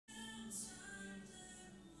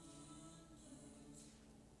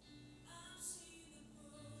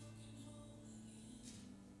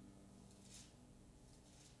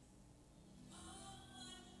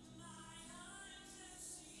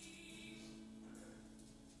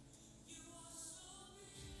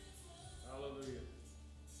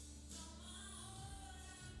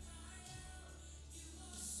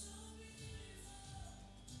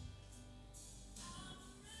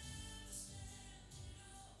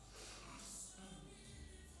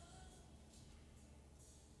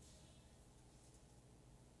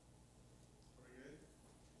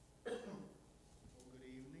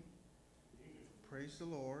Praise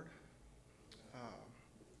the Lord. Uh,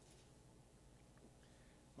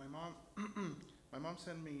 my mom, my mom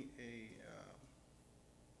sent me a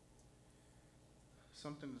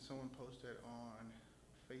something that someone posted on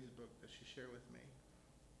Facebook that she shared with me,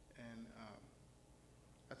 and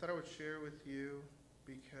I thought I would share with you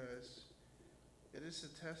because it is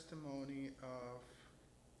a testimony of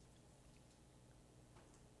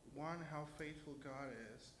one, how faithful God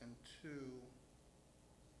is, and two,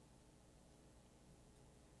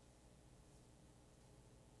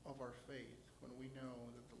 of our faith when we know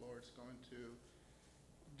that the Lord's going to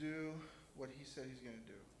do what He said He's going to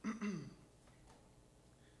do.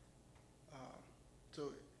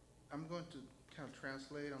 So I'm going to kind of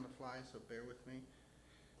translate on the fly, so bear with me.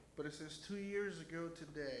 But it says, 2 years ago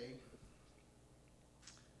today,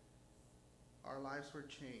 our lives were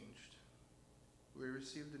changed. We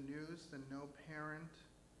received the news that no parent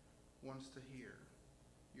wants to hear.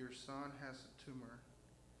 Your son has a tumor.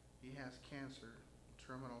 He has cancer,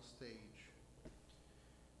 terminal stage.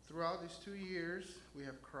 Throughout these 2 years, we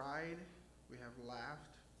have cried, we have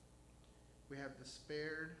laughed, we have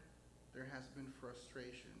despaired, there has been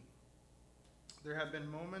frustration. There have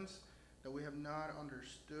been moments that we have not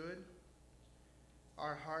understood.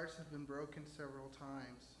 Our hearts have been broken several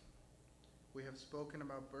times. We have spoken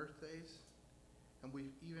about birthdays, and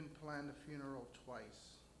we've even planned a funeral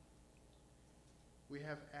twice. We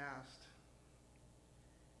have asked,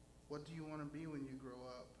 what do you want to be when you grow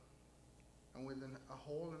up? And with a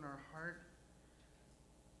hole in our heart,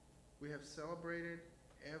 we have celebrated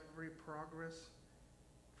every progress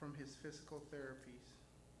from his physical therapies.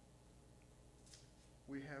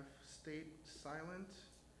 We have stayed silent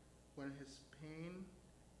when his pain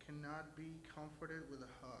cannot be comforted with a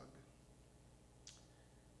hug.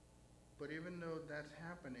 But even though that's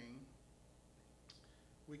happening,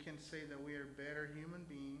 we can say that we are better human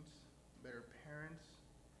beings, better parents,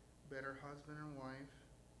 better husband and wife,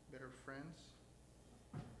 better friends,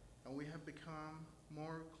 and we have become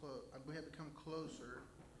closer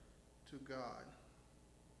to God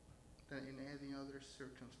than in any other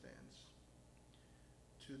circumstance.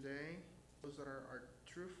 Today, those that are our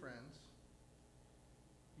true friends,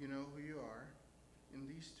 you know who you are. In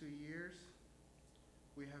these 2 years,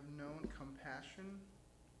 we have known compassion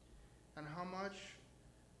and how much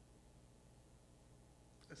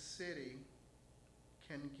a city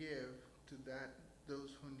can give to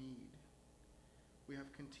those who need. We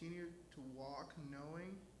have continued to walk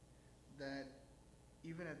knowing that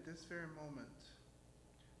even at this very moment,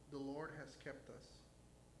 the Lord has kept us.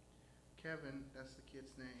 Kevin, that's the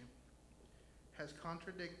kid's name, has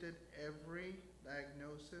contradicted every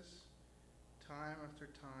diagnosis time after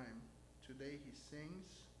time. Today he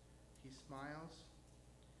sings, he smiles,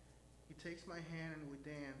 he takes my hand and we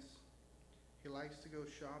dance. He likes to go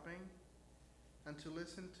shopping and to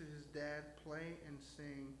listen to his dad play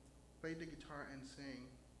the guitar and sing.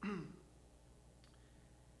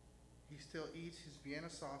 He still eats his Vienna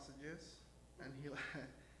sausages, and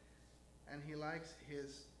he likes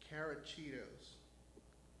his carrot Cheetos,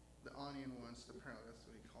 the onion ones, apparently that's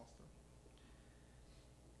what he calls them.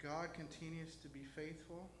 God continues to be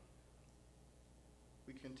faithful.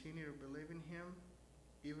 We continue to believe in him,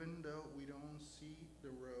 even though we don't see the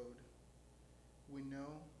road. We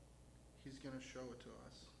know he's going to show it to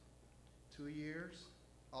us. 2 years,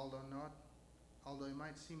 although it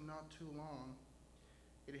might seem not too long,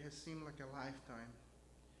 it has seemed like a lifetime.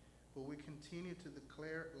 But we continue to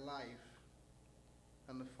declare life,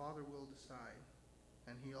 and the Father will decide,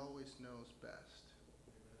 and he always knows best.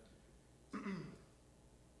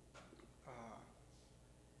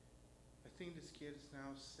 I think this kid is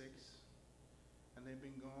now 6, and they've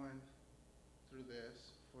been going through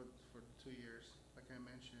this for 2 years, like I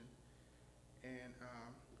mentioned. And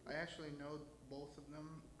I actually know both of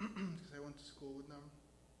them because I went to school with them.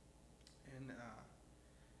 And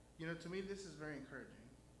to me this is very encouraging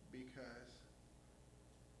because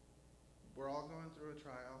we're all going through a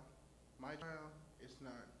trial. My trial is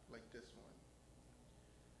not like this one.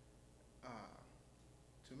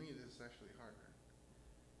 To me this is actually harder.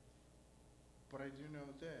 But I do know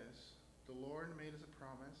this: the Lord made us a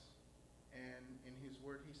promise, and in his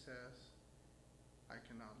word he says, I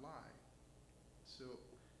cannot lie. So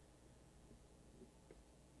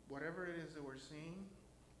whatever it is that we're seeing,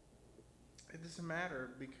 it doesn't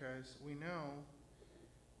matter, because we know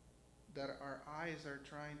that our eyes are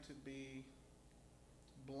trying to be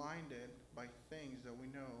blinded by things that we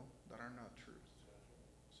know that are not truth.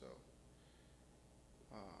 So,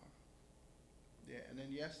 and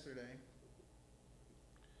then yesterday,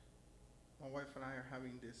 my wife and I are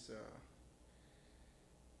having this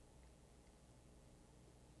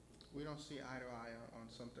we don't see eye to eye on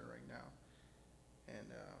something right now, and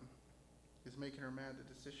it's making her mad the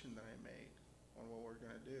decision that I made on what we're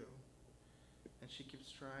gonna do, and she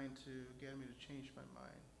keeps trying to get me to change my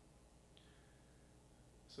mind.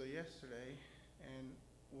 So yesterday, and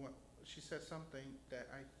what she said something that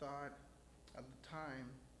I thought at the time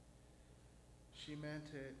she meant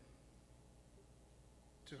it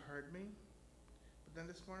to hurt me, but then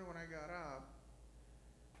this morning when I got up,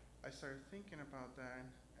 I started thinking about that,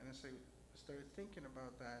 and as I started thinking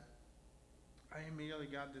about that, I immediately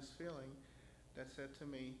got this feeling that said to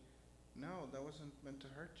me, no, that wasn't meant to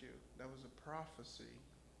hurt you. That was a prophecy.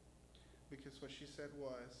 Because what she said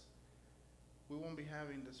was, we won't be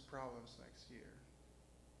having these problems next year.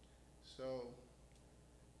 So,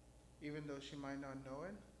 even though she might not know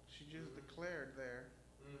it, she just declared there,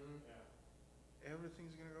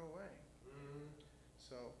 everything's gonna go away.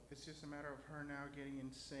 So it's just a matter of her now getting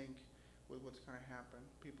in sync with what's going to happen.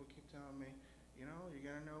 People keep telling me, you know, you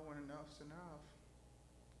got to know when enough's enough.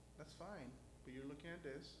 That's fine, but you're looking at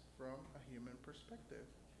this from a human perspective.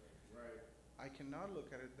 Right. I cannot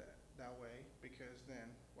look at it that way, because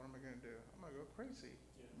then what am I going to do? I'm going to go crazy,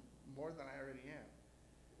 more than I already am.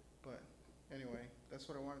 But anyway,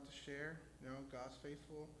 that's what I wanted to share. You know, God's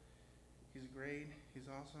faithful. He's great.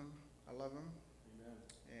 He's awesome. I love him. Amen.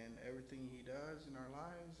 And everything he does in our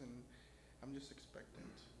lives, and I'm just expectant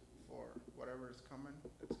for whatever is coming.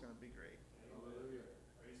 It's going to be great. Hallelujah.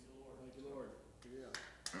 Praise the Lord. Thank you, Lord. Yeah.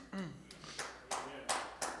 Amen.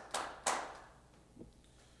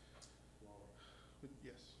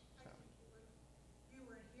 Yes. I think you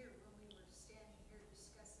weren't here when we were standing here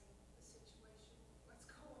discussing the situation, what's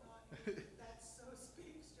going on. That so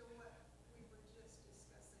speaks to what we were just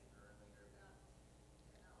discussing earlier about,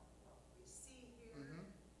 you know, what we see here Mhm.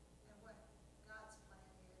 and what God's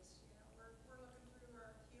plan is. You know, we're looking through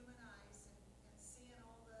our human eyes and seeing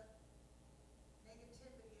all the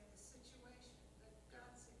negativity in the situation, but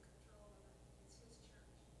God's in control of it. It's his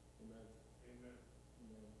church. Amen. Amen.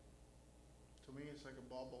 Amen. To me, it's like a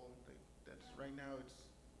bubble. That's right now. It's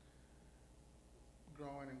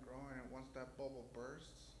growing and growing, and once that bubble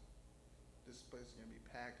bursts, this place is gonna be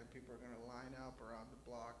packed, and people are gonna line up around the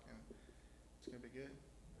block, and it's gonna be good.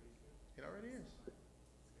 Praise God. It already is.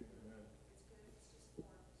 Amen. It's good. It's just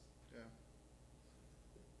forms. Yeah.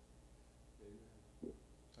 Amen.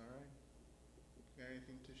 All right. Got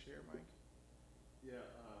anything to share, Mike? Yeah,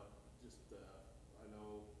 I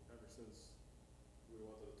know ever since we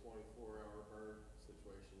went to the 24-hour burn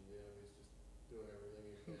situation, the enemy's just doing everything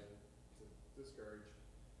he can to discourage.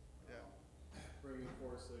 Yeah. Bringing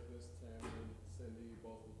forth sickness, Tammy and Cindy,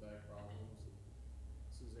 both with back problems, and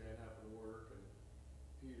Suzanne having to work, and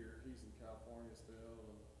Peter, he's in California still,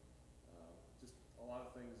 and just a lot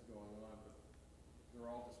of things going on, but they're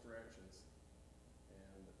all distractions.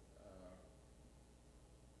 And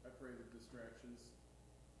I pray that distractions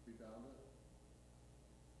be bound up,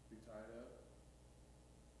 be tied up,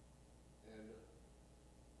 and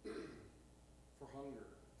for hunger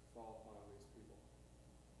to fall upon these people.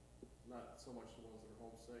 Not so much the ones that are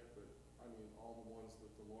homesick, but I mean all the ones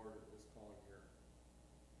that the Lord is calling here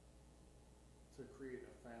to create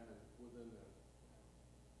a famine within them.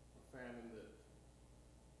 A famine that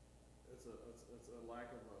it's a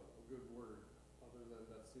lack of a good word, other than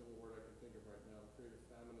that's the only word I can think of right now. Create a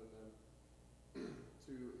famine in them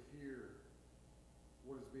to hear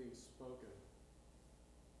what is being spoken,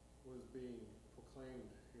 what is being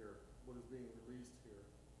proclaimed here, what is being released here.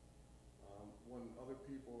 When other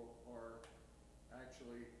people are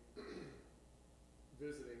actually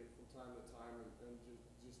visiting from time to time and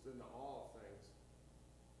just in the awe of things,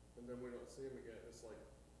 and then we don't see them again, it's like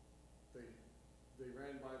they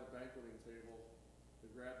ran by the banqueting table, they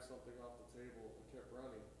grabbed something off the table and kept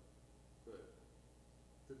running, but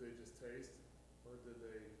did they just taste, or did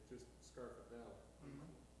they just scarf it down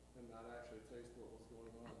and not actually taste what was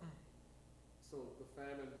going on? So the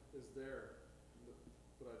famine is there,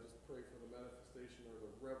 but I just pray for the manifestation or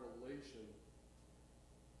the revelation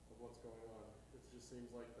of what's going on. It just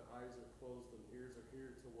seems like the eyes are closed and ears are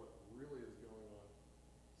here to what really is going on.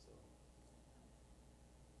 So.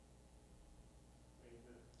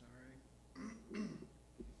 Amen. All right.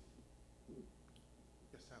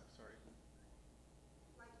 Yes, Sam. Sorry.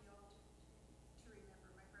 Like y'all to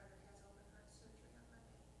remember, my brother has open heart surgery on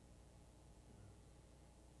Monday.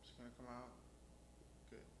 It's gonna come out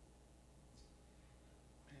good.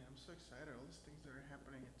 Man, I'm so excited. All these things that are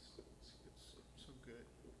happening. It's so good.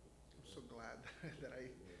 I'm so glad that I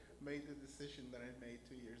made the decision that I made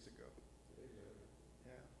 2 years ago. Amen.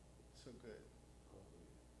 Yeah, so good.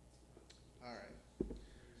 All right.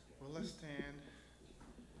 Well, let's stand.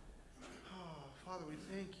 Oh, Father, we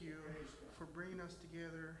thank you for bringing us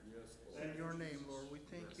together Yes, Lord. in your name, Lord. We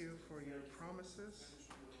thank you for your promises.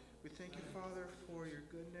 We thank you, Father, for your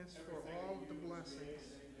goodness, for all of the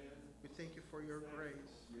blessings. We thank you for your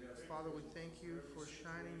grace. Father, we thank you for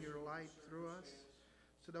shining your light through us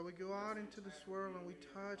so that we go out into this world and we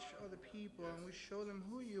touch other people and we show them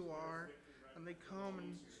who you are, and they come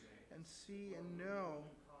and see and know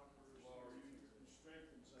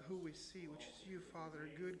who we see, which is you, Father,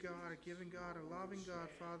 a good God, a giving God, a loving God,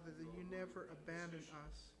 Father, that you never abandon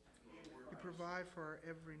us. You provide for our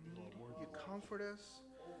every need. You comfort us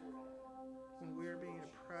when we are being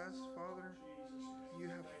oppressed, Father. You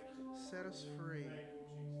have set us free.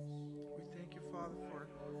 We thank you, Father, for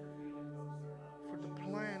the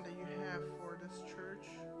plan that you have for this church,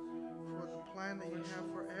 for the plan that you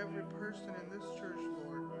have for every person in this church,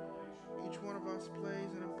 Lord. Each one of us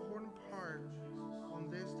plays an important part on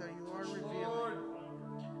this that you are revealing.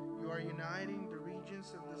 You are uniting the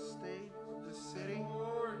regions of the state, of the city,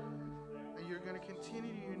 and you're going to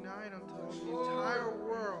continue to unite until the entire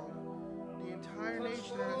world, the entire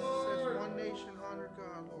nation, as it says, one nation under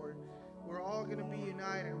God, Lord. We're all going to be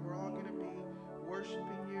united. We're all going to be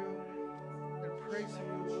worshiping you and praising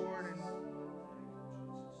you, Lord, and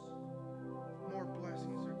more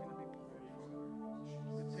blessings are going to be poured, Father.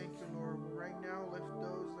 We thank you, Lord. Right now, lift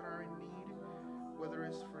those that are in need, whether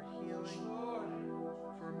it's for healing,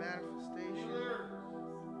 for manifestation,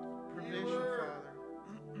 provision, Father,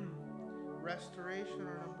 restoration on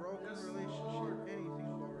a broken relationship, anything,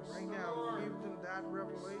 Lord. Right now, give them that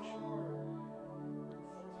revelation.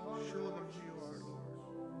 Show them who you are, Lord.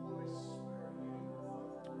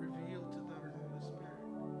 Reveal to them, Holy Spirit,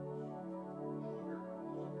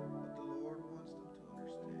 what the Lord wants them to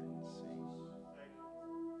understand and see. Thank you,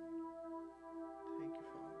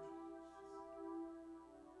 Father.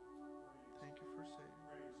 Thank you for saving.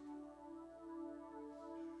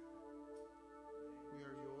 We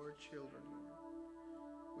are your children, Lord.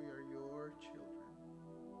 We are your children.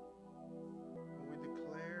 And we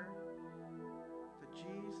declare that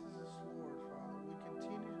Jesus is Lord, Father. We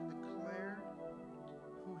continue to declare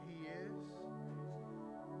who he is.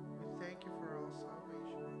 We thank you for our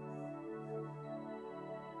salvation.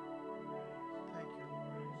 Thank you,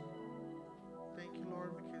 Lord. Thank you,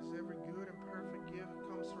 Lord, because every good and perfect gift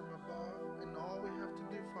comes from above, and all we have to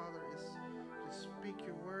do, Father, is to speak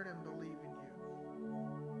your word and believe in you.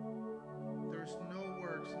 There's no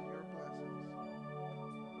works in your blessings. Thank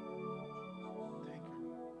you, Lord. Thank you,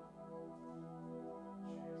 Father.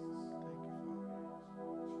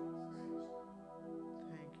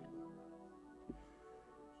 Thank you, Lord.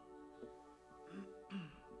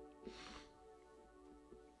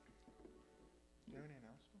 Do you have any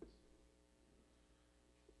announcements?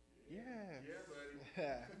 Yeah. Yeah, buddy.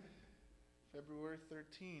 Yeah. February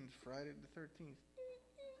 13th, Friday the 13th.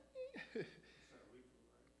 A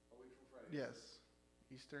week from Friday. Yes.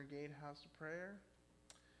 Eastern Gate House of Prayer.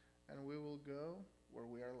 And we will go where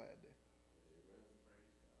we are led.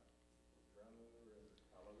 Amen.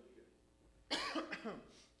 Hallelujah.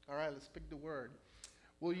 All right, let's pick the word.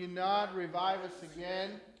 Will you not revive us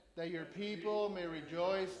again, that your people may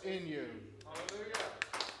rejoice in you? Hallelujah.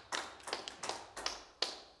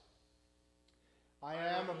 I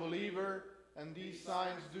am a believer, and these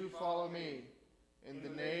signs do follow me. In the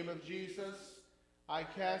name of Jesus, I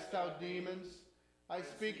cast out demons. I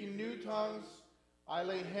speak in new tongues. I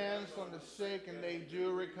lay hands on the sick, and they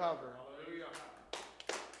do recover. Hallelujah.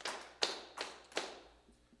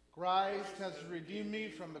 Christ has redeemed me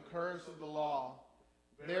from the curse of the law.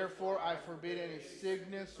 Therefore, I forbid any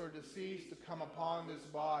sickness or disease to come upon this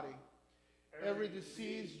body. Every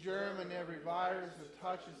disease, germ, and every virus that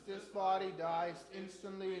touches this body dies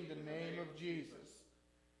instantly in the name of Jesus.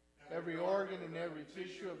 Every organ and every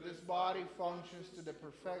tissue of this body functions to the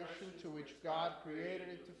perfection to which God created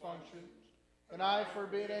it to function. And I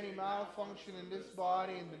forbid any malfunction in this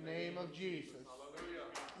body in the name of Jesus.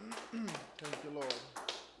 Hallelujah. Thank you, Lord.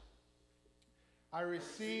 I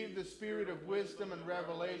receive the spirit of wisdom and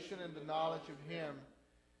revelation and the knowledge of Him,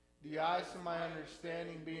 the eyes of my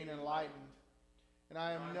understanding being enlightened. And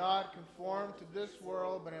I am not conformed to this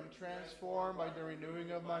world, but am transformed by the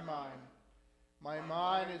renewing of my mind. My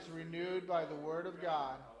mind is renewed by the word of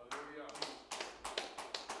God. Hallelujah.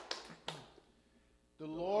 The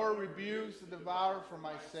Lord rebukes the devourer for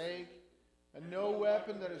my sake, and no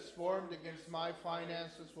weapon that is formed against my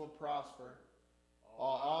finances will prosper.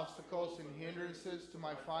 All obstacles and hindrances to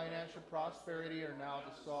my financial prosperity are now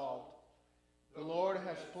dissolved. The Lord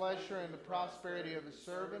has pleasure in the prosperity of His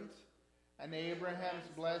servant, and Abraham's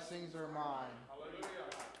blessings are mine. Hallelujah.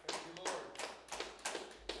 Thank you, Lord.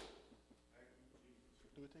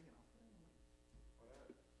 Do we take it off?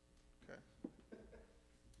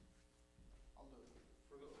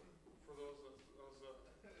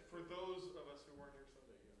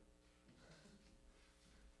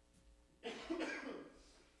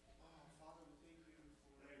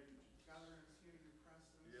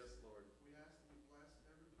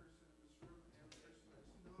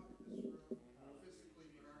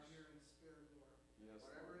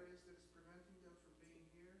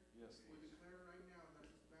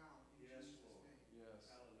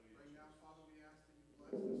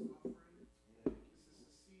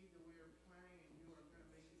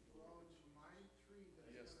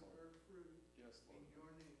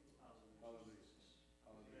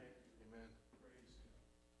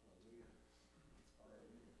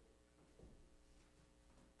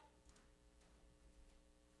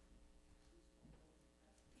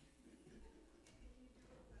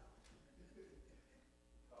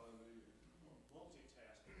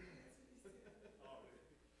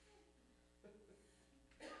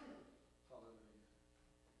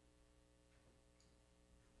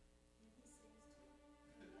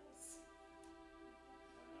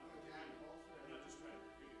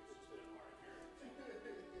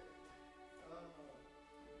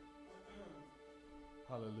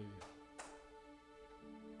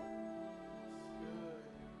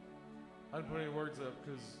 didn't put any words up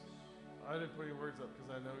because I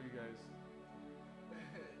know you guys.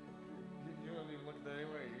 You don't even look at that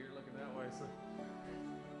anyway. You're looking that way, so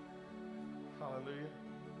hallelujah.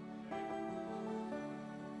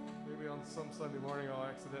 Maybe on some Sunday morning I'll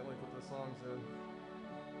accidentally put the songs in.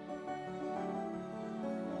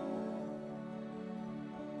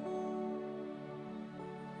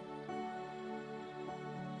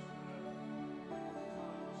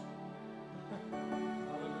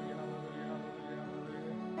 Hallelujah, hallelujah, hallelujah,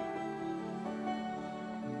 hallelujah.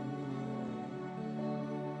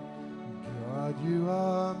 God, you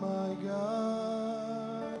are my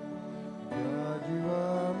God. God, you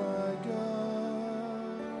are my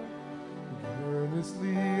God.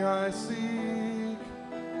 Earnestly I seek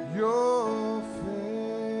your face.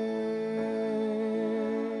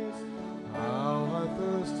 How I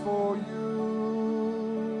thirst for you.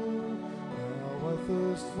 How I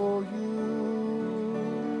thirst for you.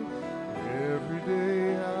 Every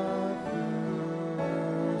day I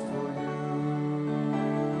thirst for you.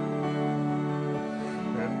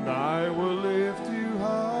 And I will lift you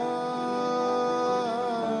high.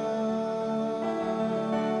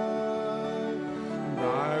 And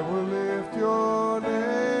I will lift your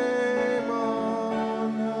name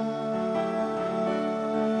on high.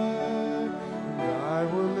 And I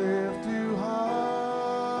will lift you high.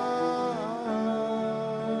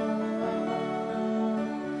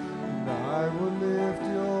 And I will lift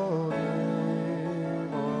your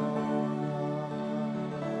name on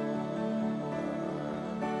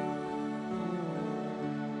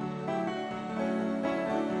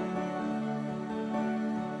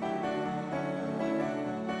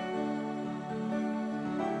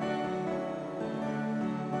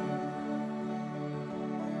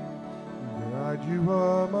God, you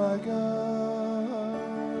are my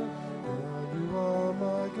God. God, you are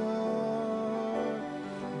my God.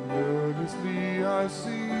 Earnestly I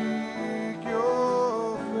seek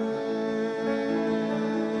your face.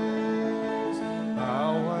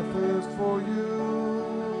 How I thirst for you.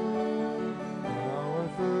 How I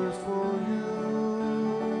thirst for you.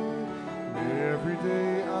 Every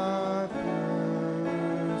day I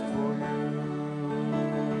thirst for you.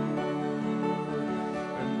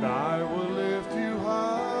 And I will lift you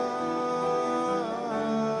high.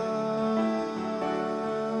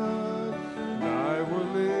 And I will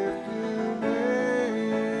lift your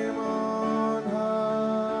name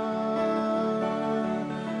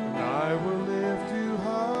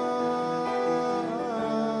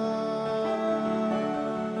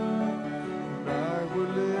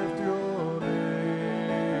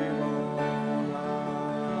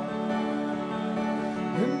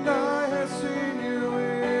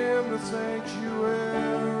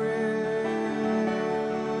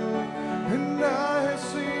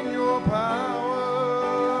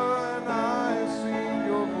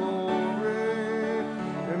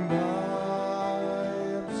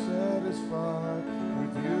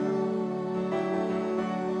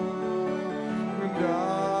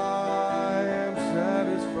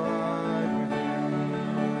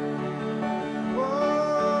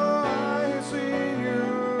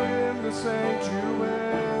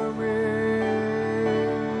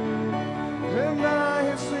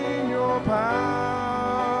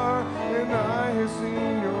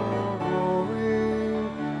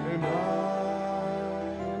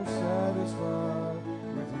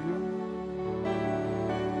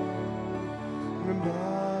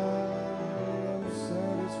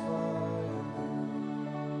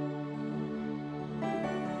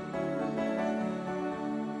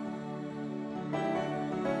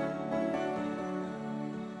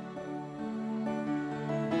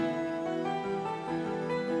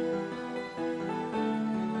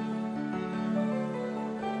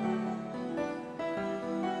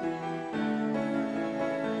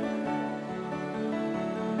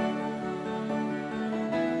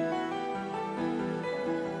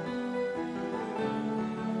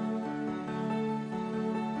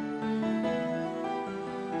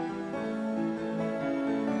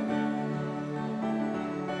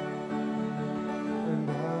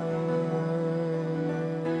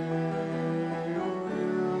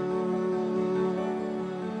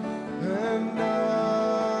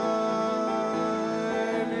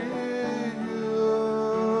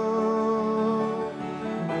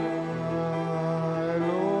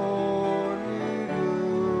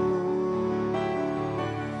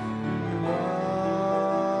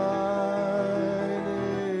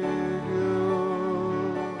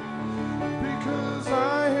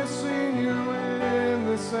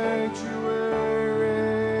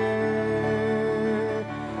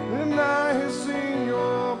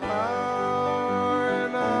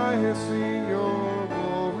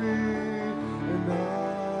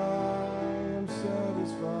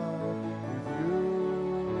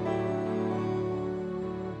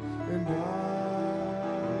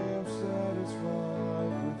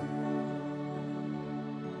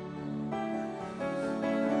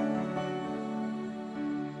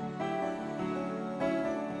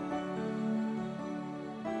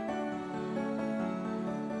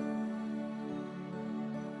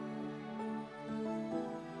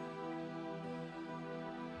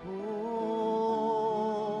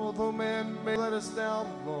though man may let us down,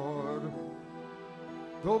 Lord,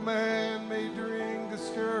 though man may bring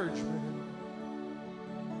discouragement,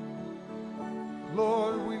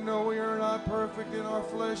 Lord, we know we are not perfect in our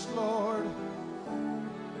flesh, Lord.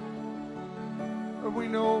 And we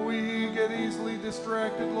know we get easily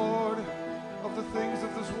distracted, Lord, of the things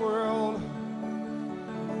of this world.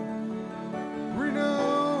 Renew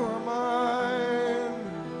our mind,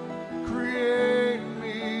 create in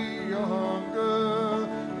me a hunger,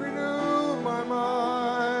 renew my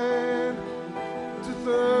mind to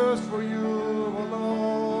thirst for you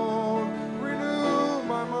alone, renew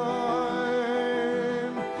my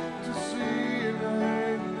mind to see in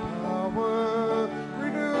your power,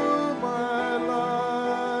 renew my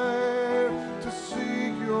life to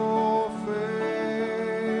seek your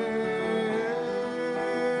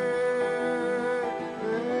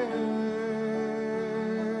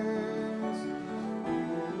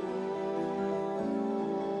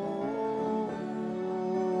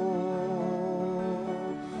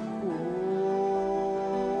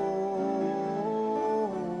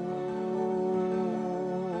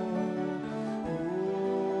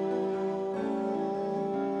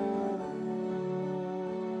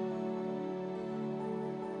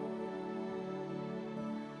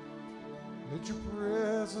Let your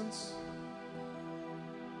presence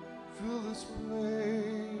fill this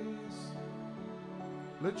place.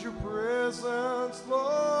 Let your presence,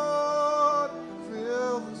 Lord,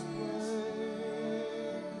 fill this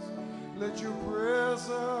place. Let your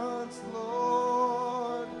presence,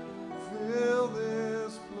 Lord, fill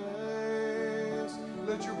this place.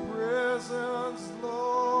 Let your presence,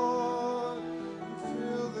 Lord,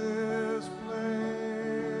 fill this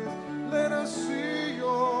place. Let us see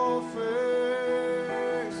your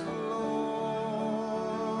face, Lord.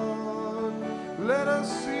 Let us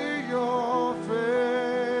see your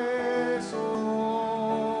face,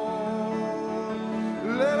 Lord.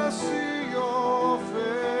 Let us see your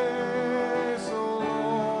face,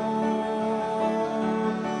 Lord.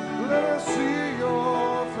 Let us see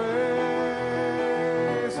your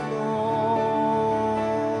face,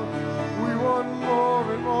 Lord. We want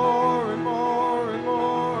more and more and more and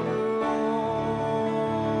more,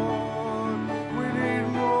 Lord. We need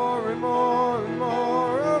more and more and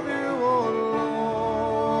more of you, oh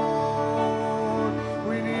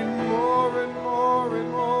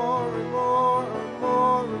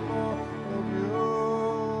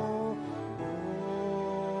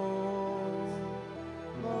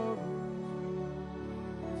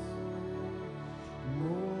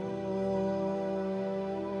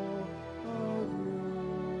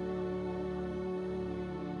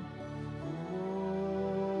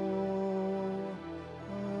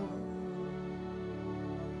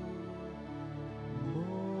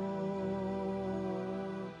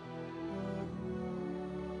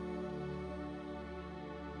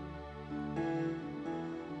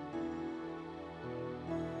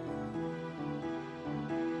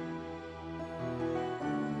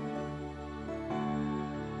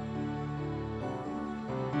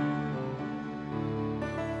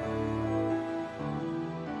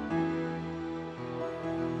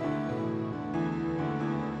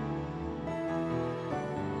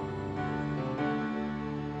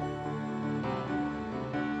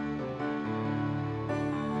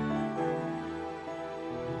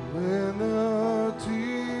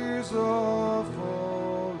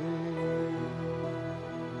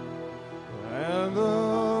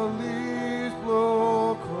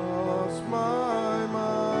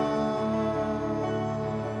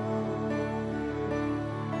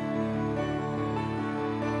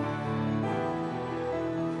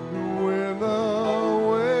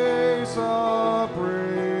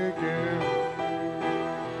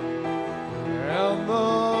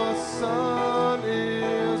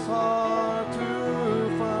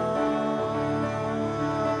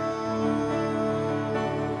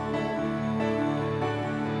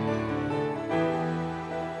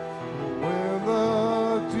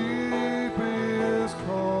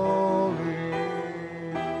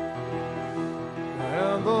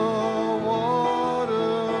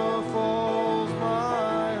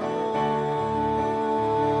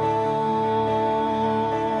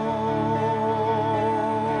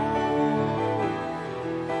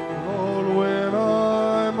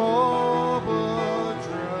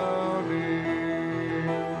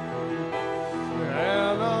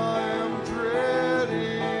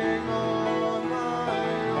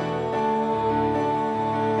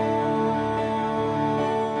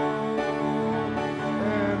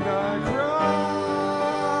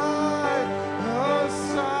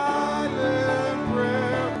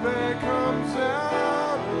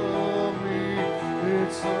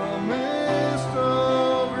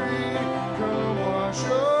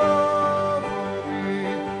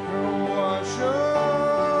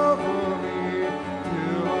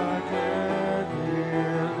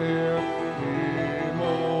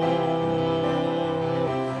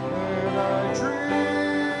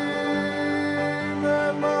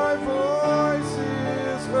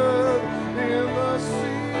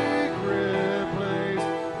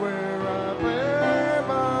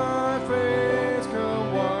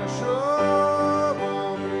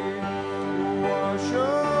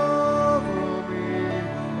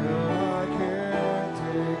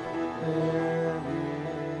Wash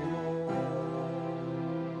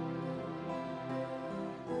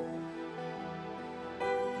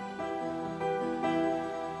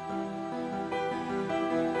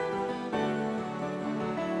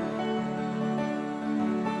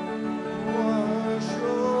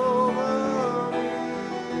over me.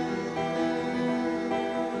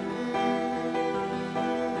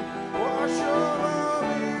 Wash over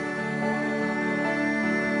me.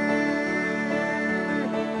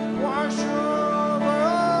 Wash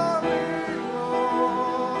over me,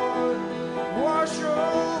 Lord. Wash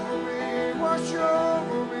over me. Wash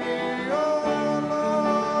over me, oh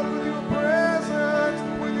Lord, with your presence,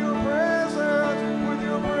 with your presence, with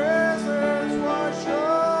your presence. Wash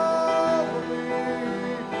over me.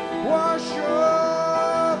 Wash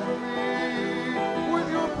over me with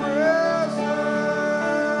your presence.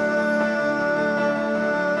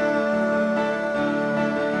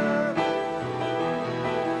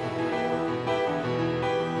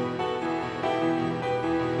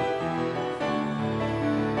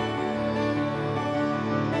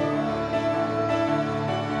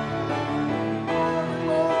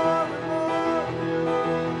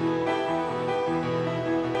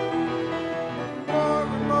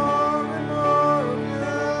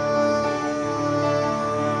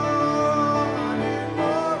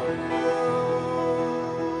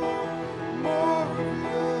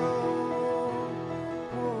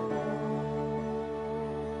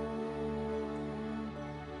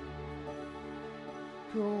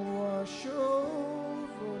 Go wash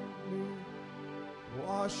over me,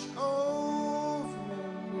 wash over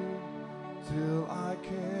me, till I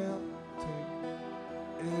can't take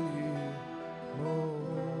any more.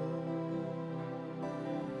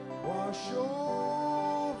 Wash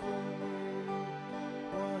over me,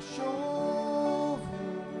 wash over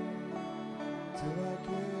me, till I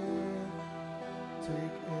can't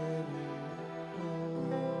take any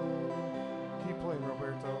more. Keep playing,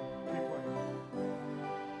 Roberto. Keep playing.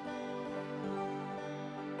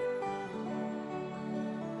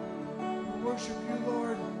 We worship you,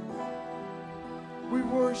 Lord. We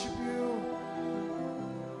worship you.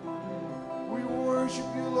 We worship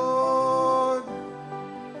you, Lord.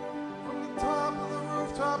 From the top of the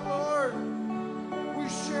rooftop, Lord, we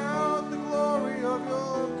shout the glory of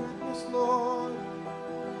your goodness, Lord,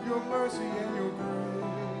 your mercy and your grace.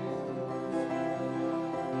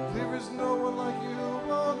 There is no one like you,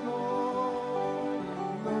 oh Lord.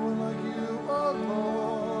 No one like you, oh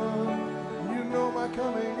Lord. You know my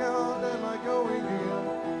coming out and my going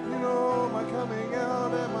in. You know my coming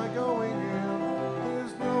out and my going in.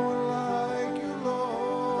 There's no one like you,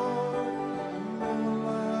 Lord. No one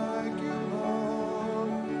like you, Lord.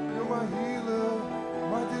 You're my healer,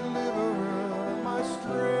 my deliverer, my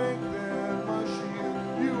strength and my shield.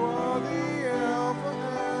 You are the Alpha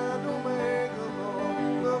and Omega, Lord,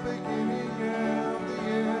 the beginning and the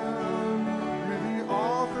end. You're the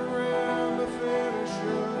author and the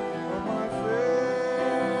finisher of my faith.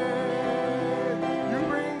 You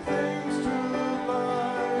bring things to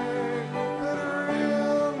light that are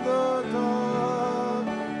in the dark.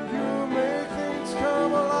 You make things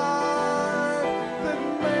come alive that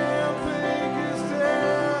man think is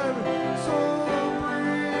dead. So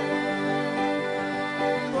breathe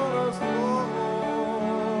on us,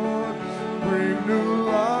 Lord. Bring new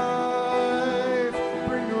life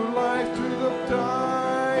to the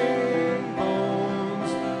dying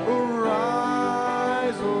bones.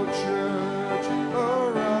 Arise, O church,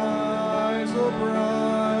 arise, O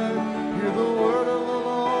bride. Hear the word of the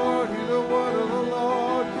Lord, hear the word of the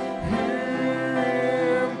Lord. Hear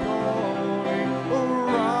him calling.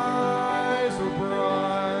 Arise, O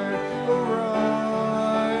bride,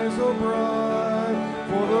 arise, O bride.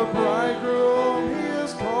 For the bridegroom, he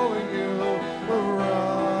is calling you.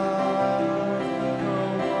 Arise,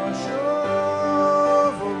 come wash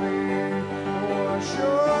over me, wash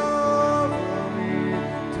over me,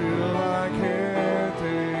 till I can't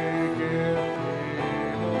take it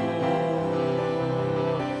anymore.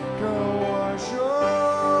 Come wash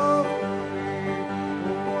over me,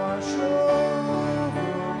 wash over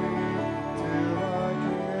me, till I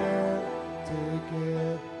can't take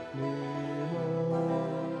it anymore.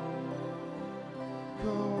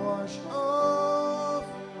 Come wash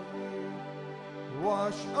over me,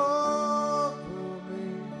 wash over me,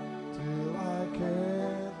 till I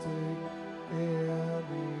can't take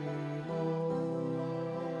anymore.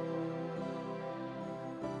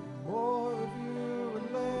 More of you and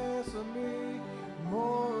less of me,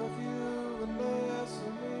 more of you and less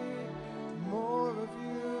of me, more of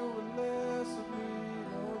you and less of me,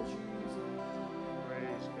 Lord Jesus.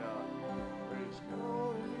 Praise God. Praise God.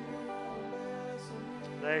 More of you and less of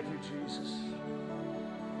me. Thank you, Jesus.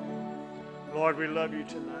 Lord, we love you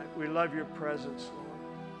tonight. We love your presence, Lord.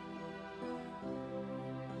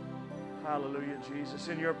 Hallelujah, Jesus.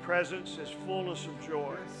 In your presence is fullness of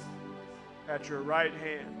joy. At your right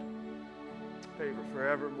hand, favor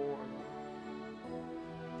forevermore.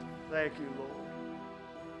 Thank you, Lord.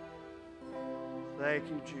 Thank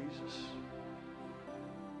you, Jesus.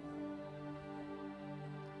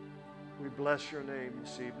 We bless your name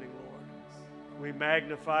this evening, Lord. We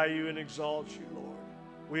magnify you and exalt you, Lord.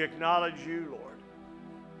 We acknowledge you, Lord,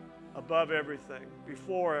 above everything,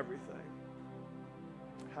 before everything.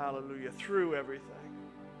 Hallelujah, through everything.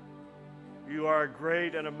 You are a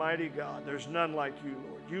great and a mighty God. There's none like you,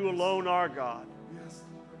 Lord. You alone are God. Yes,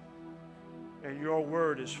 Lord. And your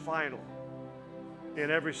word is final in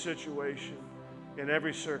every situation, in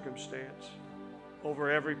every circumstance, over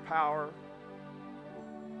every power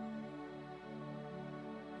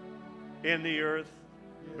in the earth,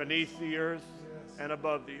 Yes. beneath the earth, Yes. and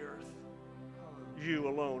above the earth. Hallelujah. You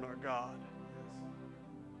alone are God. Yes.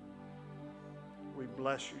 We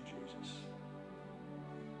bless you, Jesus.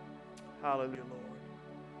 Hallelujah, Lord.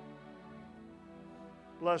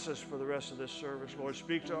 Bless us for the rest of this service, Lord.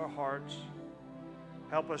 Speak to our hearts.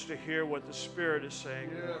 Help us to hear what the Spirit is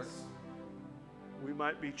saying, Lord. Yes. We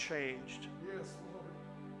might be changed. Yes, Lord.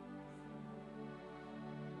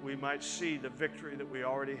 We might see the victory that we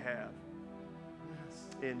already have. Yes.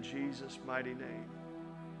 In Jesus' mighty name.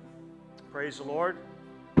 Praise the Lord.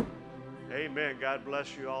 Amen. God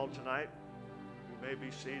bless you all tonight. You may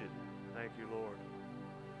be seated. Thank you, Lord.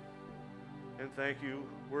 And thank you,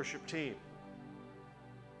 worship team.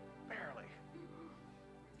 Barely.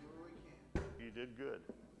 You did good.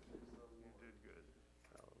 You did good.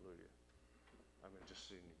 Hallelujah. I mean, just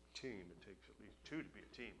seeing a team, it takes at least two to be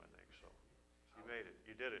a team, I think. So you made it.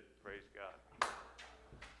 You did it. Praise God.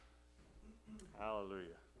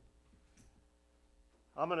 Hallelujah.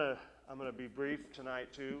 I'm gonna be brief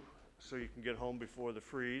tonight too, so you can get home before the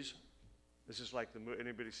freeze. This is like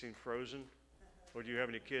anybody seen Frozen? Or do you have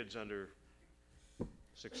any kids under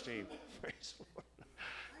 16? Praise the Lord.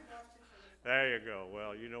 There you go.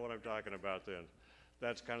 Well, you know what I'm talking about then.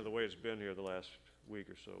 That's kind of the way it's been here the last week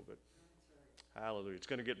or so, but hallelujah. It's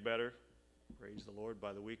going to get better. Praise the Lord.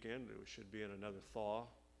 By the weekend, it should be in another thaw.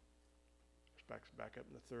 It's back up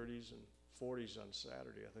in the 30s and 40s on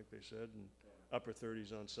Saturday, I think they said, and upper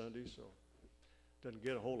 30s on Sunday, so doesn't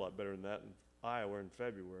get a whole lot better than that in Iowa in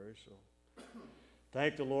February, so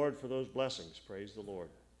thank the Lord for those blessings. Praise the Lord.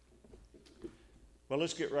 Well,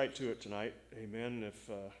 let's get right to it tonight. Amen. If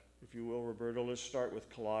you will, Roberto, let's start with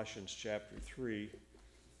Colossians chapter 3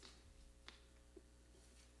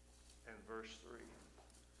 and verse 3.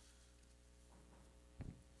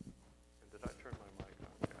 And did I turn my mic on?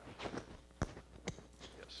 Yeah.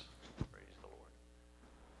 Yes. Praise the Lord.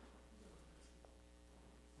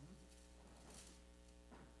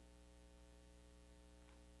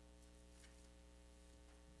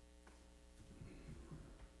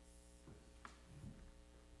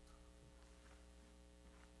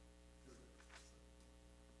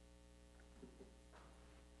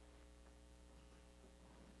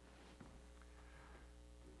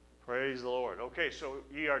 Praise the Lord. Okay, so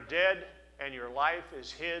ye are dead, and your life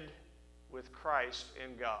is hid with Christ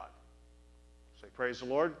in God. Say, praise the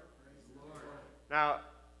Lord. Praise the Lord. Now,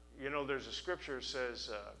 you know, there's a scripture that says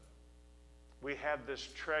we have this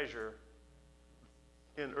treasure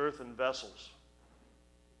in earthen vessels.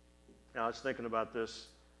 Now, I was thinking about this.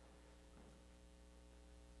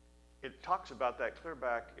 It talks about that clear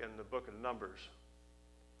back in the book of Numbers.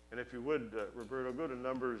 And if you would, Roberto, go to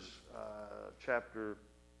Numbers chapter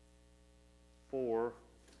 4,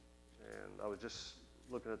 and I was just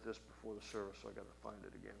looking at this before the service, so I got to find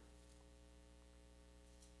it again.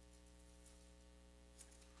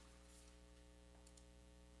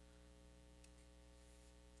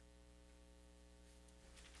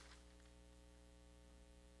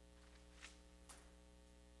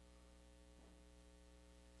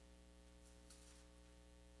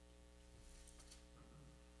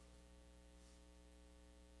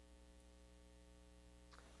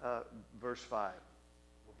 Verse 5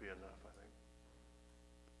 will be enough, I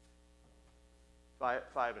think.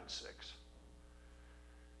 5 and 6.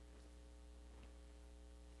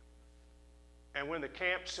 And when the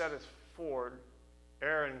camp setteth forward,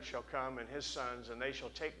 Aaron shall come and his sons, and they shall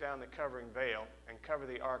take down the covering veil and cover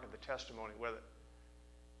the ark of the testimony with it,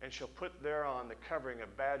 and shall put thereon the covering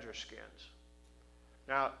of badger skins.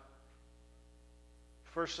 Now,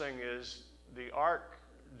 first thing is, the ark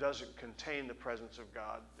doesn't contain the presence of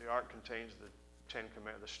God. The ark contains the Ten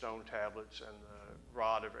Commandments, the stone tablets, and the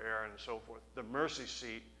rod of Aaron, and so forth. The mercy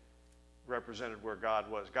seat represented where God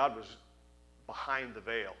was. God was behind the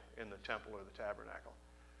veil in the temple or the tabernacle.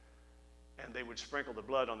 And they would sprinkle the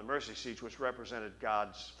blood on the mercy seats, which represented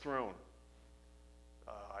God's throne.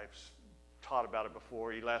 I've taught about it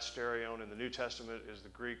before. Elasterion in the New Testament is the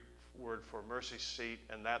Greek word for mercy seat,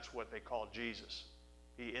 and that's what they call Jesus.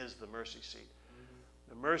 He is the mercy seat.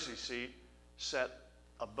 The mercy seat sat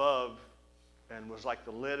above and was like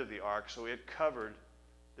the lid of the ark, so it covered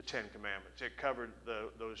the Ten Commandments. It covered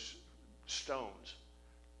those stones,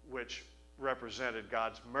 which represented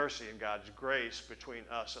God's mercy and God's grace between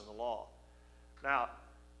us and the law. Now,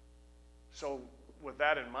 so with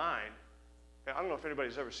that in mind, I don't know if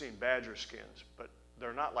anybody's ever seen badger skins, but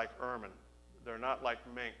they're not like ermine. They're not like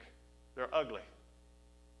mink. They're ugly.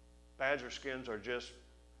 Badger skins are just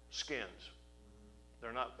skins.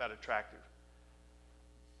 They're not that attractive.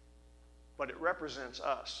 But it represents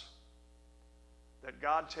us. That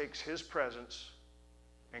God takes his presence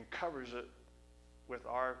and covers it with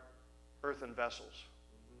our earthen vessels,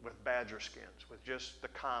 with badger skins, with just the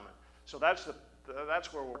common. So that's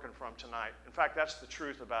where we're working from tonight. In fact, that's the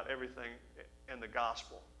truth about everything in the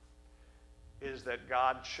gospel, is that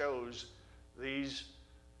God chose these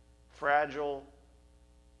fragile,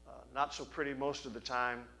 not so pretty most of the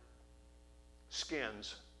time,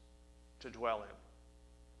 skins to dwell in.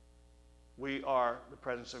 We are the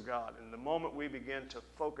presence of God. And the moment we begin to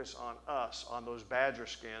focus on us, on those badger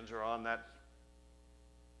skins or on that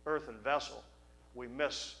earthen vessel, we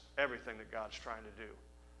miss everything that God's trying to do.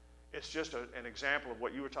 It's just an example of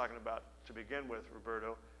what you were talking about to begin with,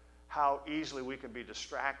 Roberto, how easily we can be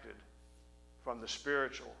distracted from the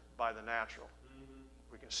spiritual by the natural.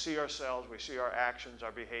 We can see ourselves, we see our actions,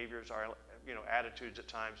 our behaviors, our attitudes at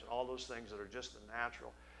times, and all those things that are just the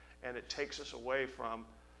natural. And it takes us away from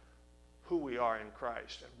who we are in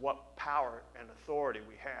Christ and what power and authority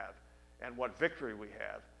we have and what victory we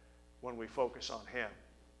have when we focus on him.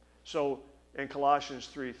 So in Colossians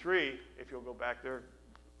 3:3, if you'll go back there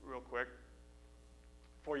real quick,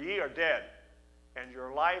 for ye are dead, and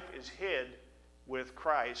your life is hid with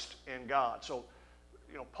Christ in God. So,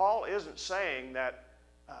 Paul isn't saying that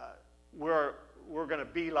we're going to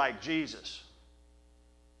be like Jesus.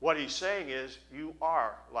 What he's saying is, you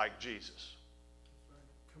are like Jesus.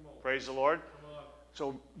 Come on. Praise the Lord. Come on.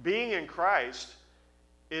 So being in Christ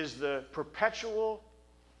is the perpetual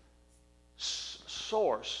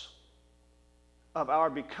source of our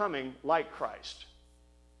becoming like Christ.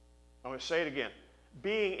 I'm going to say it again.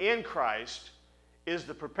 Being in Christ is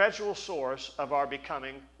the perpetual source of our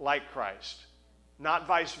becoming like Christ, not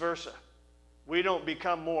vice versa. We don't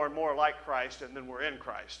become more and more like Christ and then we're in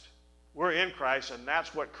Christ. We're in Christ, and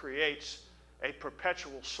that's what creates a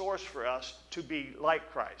perpetual source for us to be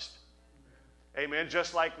like Christ. Amen.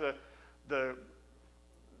 Just like the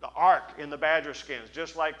ark in the badger skins,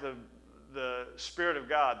 just like the Spirit of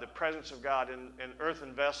God, the presence of God in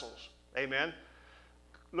earthen vessels. Amen.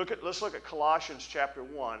 Let's look at Colossians chapter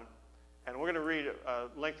 1, and we're going to read a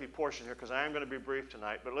lengthy portion here because I am going to be brief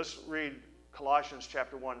tonight, but let's read Colossians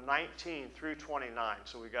chapter 1, 19 through 29.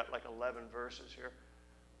 So we got like 11 verses here.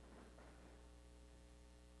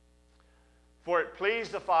 For it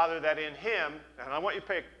pleased the Father that in him, and I want you to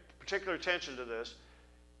pay particular attention to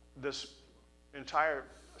this entire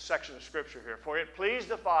section of Scripture here. For it pleased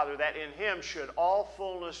the Father that in him should all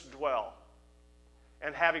fullness dwell,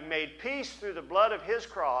 and having made peace through the blood of his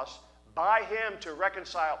cross, by him to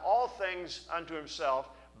reconcile all things unto himself,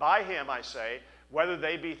 by him, I say, whether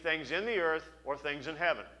they be things in the earth or things in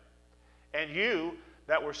heaven. And you,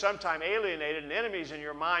 that were sometime alienated and enemies in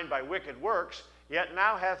your mind by wicked works, yet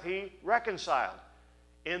now hath he reconciled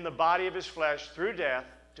in the body of his flesh through death,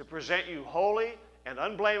 to present you holy and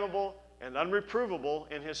unblameable and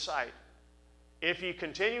unreprovable in his sight. If ye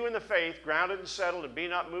continue in the faith, grounded and settled, and be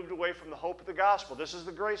not moved away from the hope of the gospel. This is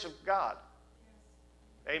the grace of God.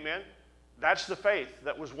 Yes. Amen. That's the faith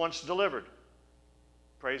that was once delivered.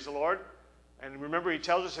 Praise the Lord. And remember, he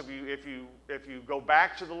tells us if you go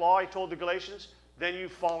back to the law, he told the Galatians, then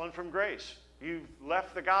you've fallen from grace. You've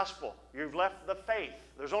left the gospel. You've left the faith.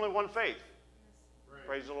 There's only one faith. Yes.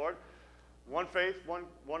 Praise the Lord. One faith, one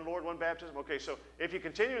Lord, one baptism. Okay, so if you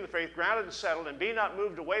continue in the faith, grounded and settled, and be not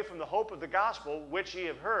moved away from the hope of the gospel, which ye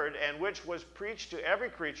have heard, and which was preached to every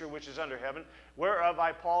creature which is under heaven, whereof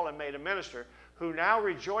I, Paul, am made a minister, who now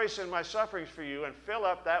rejoice in my sufferings for you, and fill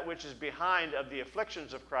up that which is behind of the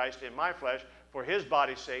afflictions of Christ in my flesh, for his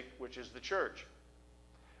body's sake, which is the church.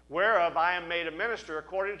 Whereof I am made a minister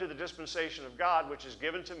according to the dispensation of God, which is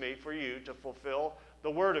given to me for you to fulfill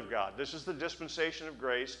the word of God. This is the dispensation of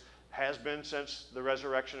grace, has been since the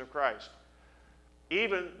resurrection of Christ.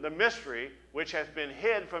 even the mystery which hath been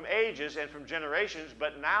hid from ages and from generations,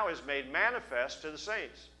 but now is made manifest to the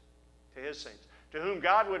saints, to his saints, to whom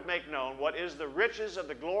God would make known what is the riches of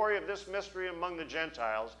the glory of this mystery among the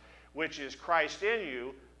Gentiles, which is Christ in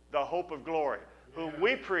you, the hope of glory, whom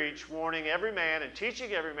we preach, warning every man and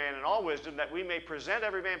teaching every man in all wisdom, that we may present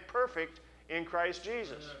every man perfect in Christ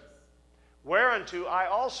Jesus. Whereunto I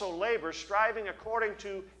also labor, striving according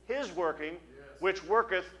to his working, which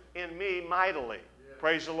worketh in me mightily.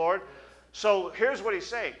 Praise the Lord. So here's what he's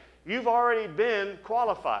saying. You've already been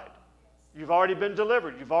qualified. You've already been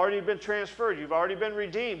delivered. You've already been transferred. You've already been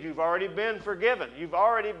redeemed. You've already been forgiven. You've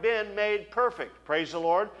already been made perfect. Praise the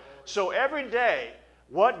Lord. So every day,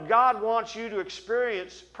 what God wants you to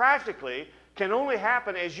experience practically can only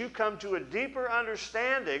happen as you come to a deeper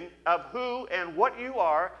understanding of who and what you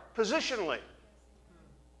are positionally.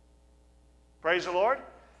 Praise the Lord.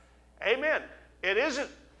 Amen. It isn't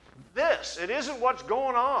this. It isn't what's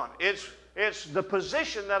going on. It's the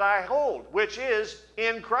position that I hold, which is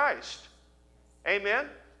in Christ. Amen.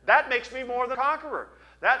 That makes me more than a conqueror.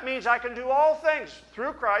 That means I can do all things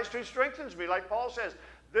through Christ who strengthens me, like Paul says.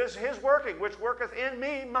 This his working, which worketh in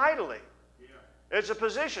me mightily. Yeah. It's a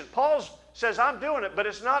position. Paul says, I'm doing it, but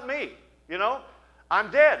it's not me. You know, I'm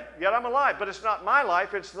dead, yet I'm alive. But it's not my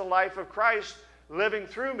life. It's the life of Christ living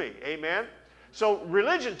through me. Amen. So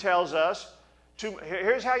religion tells us,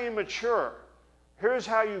 here's how you mature. Here's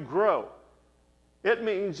how you grow. It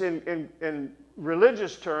means in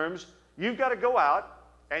religious terms, you've got to go out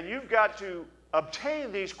and you've got to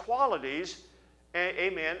obtain these qualities,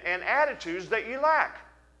 amen, and attitudes that you lack.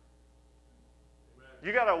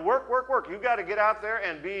 You got to work, work, work. You got to get out there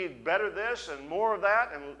and be better this and more of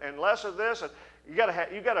that and less of this. And you got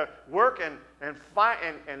to work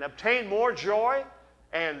and obtain more joy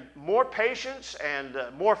and more patience and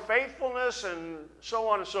more faithfulness and so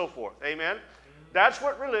on and so forth. Amen. That's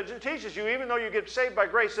what religion teaches you. Even though you get saved by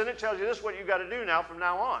grace, then it tells you this is what you got to do now from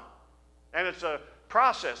now on. And it's a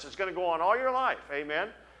process. It's going to go on all your life. Amen.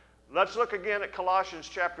 Let's look again at Colossians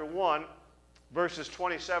chapter 1, verses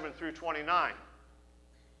 27 through 29.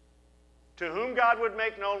 To whom God would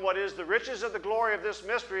make known what is the riches of the glory of this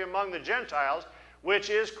mystery among the Gentiles, which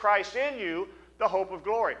is Christ in you, the hope of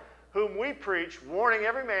glory, whom we preach, warning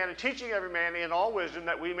every man and teaching every man in all wisdom,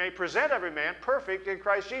 that we may present every man perfect in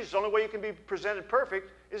Christ Jesus. The only way you can be presented perfect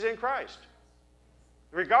is in Christ,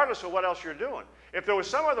 regardless of what else you're doing. If there was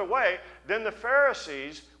some other way, then the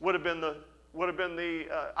Pharisees would have been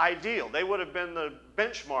the ideal. They would have been the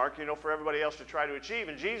benchmark, you know, for everybody else to try to achieve.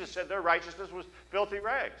 And Jesus said their righteousness was filthy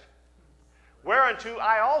rags. Whereunto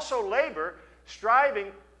I also labor,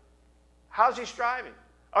 striving. How's he striving?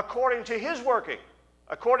 According to his working,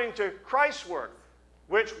 according to Christ's work,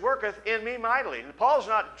 which worketh in me mightily. And Paul's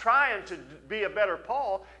not trying to be a better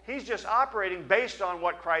Paul. He's just operating based on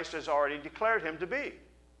what Christ has already declared him to be.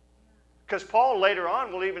 Because Paul later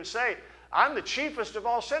on will even say, I'm the chiefest of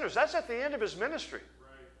all sinners. That's at the end of his ministry.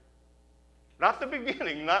 Not the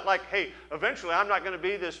beginning, not like, hey, eventually I'm not going to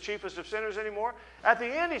be this chiefest of sinners anymore. At the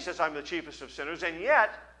end he says, I'm the chiefest of sinners, and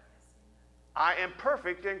yet I am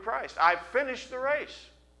perfect in Christ. I've finished the race.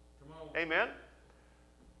 Amen?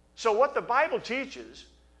 So what the Bible teaches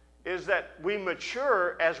is that we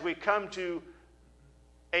mature as we come to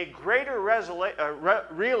a greater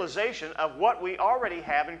realization of what we already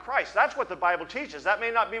have in Christ. That's what the Bible teaches. That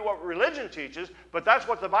may not be what religion teaches, but that's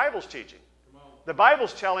what the Bible's teaching. The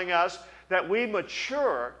Bible's telling us that we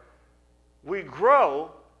mature, we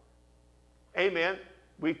grow, amen,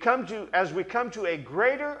 as we come to a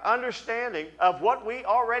greater understanding of what we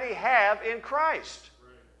already have in Christ.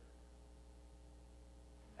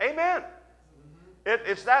 Right. Amen.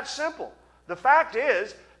 It's that simple. The fact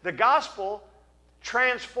is, the gospel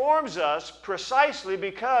transforms us precisely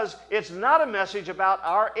because it's not a message about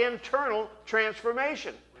our internal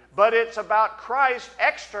transformation, but it's about Christ's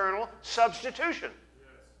external substitution.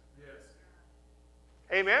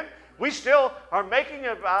 Amen? We still are making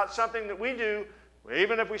it about something that we do,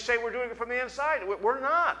 even if we say we're doing it from the inside. We're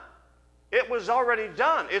not. It was already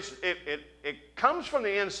done. It comes from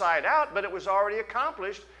the inside out, but it was already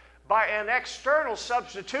accomplished by an external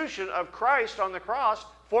substitution of Christ on the cross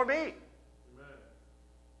for me. Amen.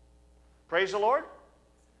 Praise the Lord.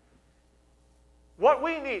 What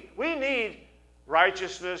we need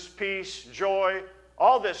righteousness, peace, joy,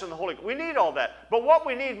 all this in the Holy Ghost. We need all that. But what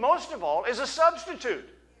we need most of all is a substitute.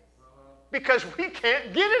 Because we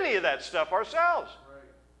can't get any of that stuff ourselves.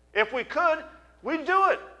 Right. If we could, we'd do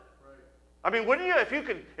it. Right. I mean, wouldn't you? If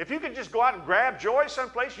you could just go out and grab joy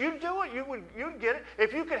someplace, you'd do it. You'd get it.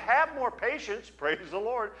 If you could have more patience, praise the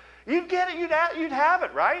Lord, you'd get it. You'd have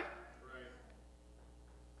it, right?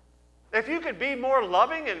 If you could be more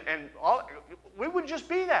loving and all, we would just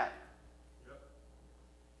be that. Yep.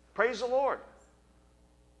 Praise the Lord.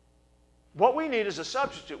 What we need is a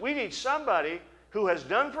substitute. We need somebody who has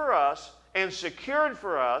done for us and secured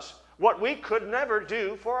for us what we could never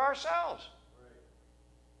do for ourselves. Right.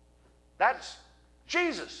 That's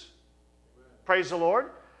Jesus. Praise the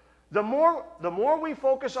Lord. The more we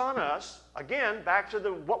focus on us, again, back to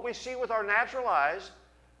what we see with our natural eyes,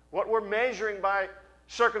 what we're measuring by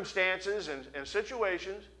circumstances and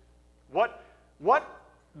situations,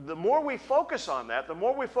 the more we focus on that, the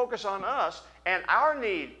more we focus on us and our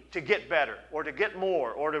need to get better or to get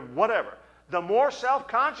more or to whatever, the more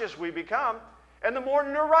self-conscious we become and the more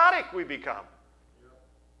neurotic we become.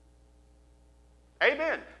 Yep.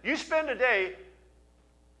 Amen. You spend a day,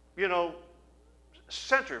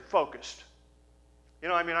 center-focused.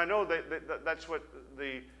 I know that's what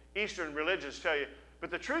the Eastern religions tell you, but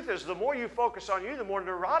the truth is the more you focus on you, the more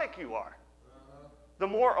neurotic you are. The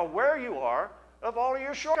more aware you are of all of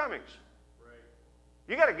your shortcomings. Right.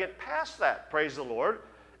 You got to get past that, praise the Lord.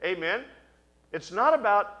 Amen. It's not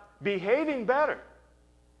about behaving better,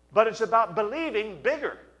 but it's about believing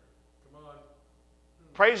bigger. Come on.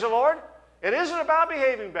 Praise the Lord. It isn't about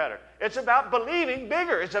behaving better. It's about believing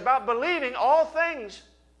bigger. It's about believing all things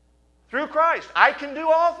through Christ. I can do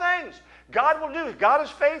all things. God will do. God is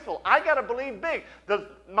faithful. I got to believe big.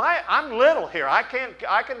 I'm little here. I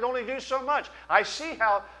can only do so much. I see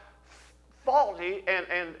how faulty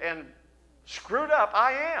and screwed up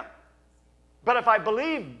I am. But if I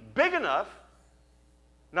believe big enough,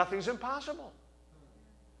 nothing's impossible.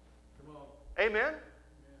 Come on. Amen?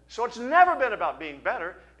 So it's never been about being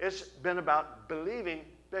better. It's been about believing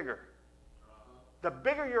bigger. The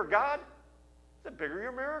bigger your God, the bigger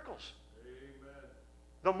your miracles. Amen.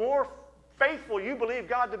 The more faithful you believe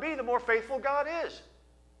God to be, the more faithful God is.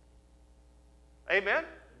 Amen?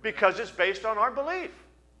 Because it's based on our belief.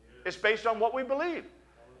 It's based on what we believe.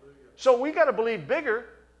 So we got to believe bigger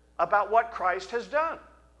about what Christ has done.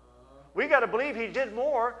 We got to believe He did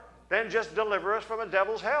more than just deliver us from a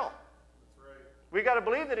devil's hell. That's right. We got to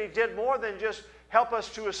believe that He did more than just help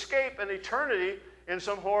us to escape an eternity in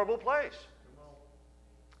some horrible place.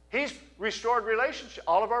 He's restored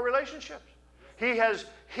all of our relationships. He has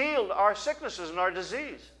healed our sicknesses and our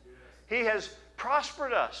disease. Yes. He has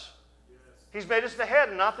prospered us. Yes. He's made us the head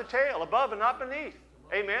and not the tail, above and not beneath.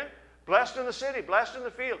 Amen? Blessed in the city, blessed in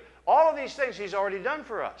the field. All of these things He's already done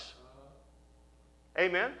for us.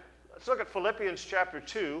 Amen? Let's look at Philippians chapter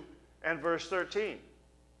 2 and verse 13.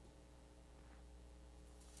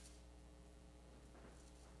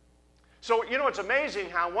 So, it's amazing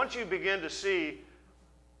how once you begin to see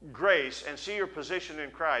grace and see your position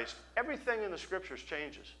in Christ, everything in the Scriptures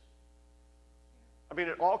changes.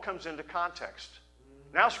 It all comes into context.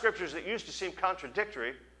 Now Scriptures that used to seem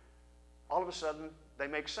contradictory, all of a sudden they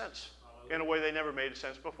make sense in a way they never made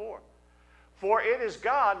sense before. For it is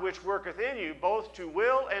God which worketh in you both to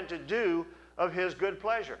will and to do of His good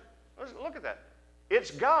pleasure. Look at that.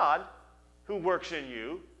 It's God who works in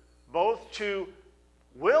you both to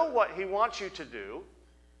will what He wants you to do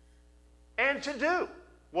and to do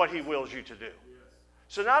what He wills you to do. Yes.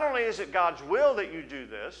 So not only is it God's will that you do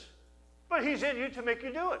this, but He's in you to make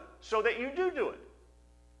you do it, so that you do it.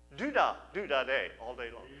 Do-da all day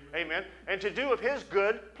long. Amen. And to do of His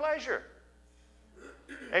good pleasure.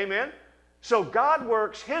 Amen. So God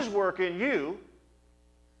works His work in you.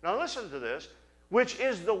 Now listen to this, which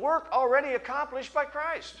is the work already accomplished by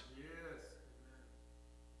Christ. Yes.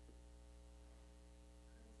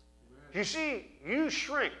 Amen. You see, you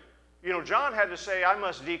shrink. John had to say, I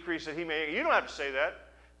must decrease that He may. You don't have to say that,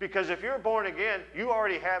 because if you're born again, you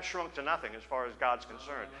already have shrunk to nothing as far as God's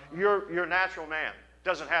concerned. Your natural man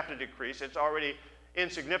doesn't have to decrease. It's already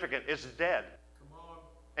insignificant. It's dead. Come on.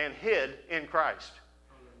 And hid in Christ.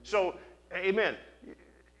 So, amen.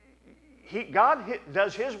 God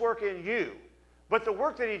does His work in you, but the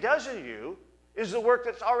work that He does in you is the work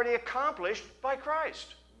that's already accomplished by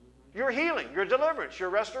Christ. Your healing, your deliverance, your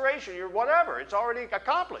restoration, your whatever, it's already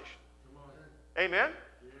accomplished. Amen?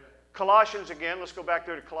 Yeah. Colossians again, let's go back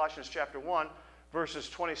there to Colossians chapter 1, verses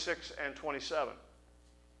 26 and 27.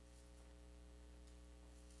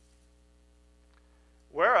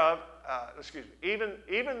 Whereof,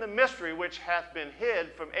 even the mystery which hath been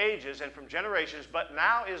hid from ages and from generations, but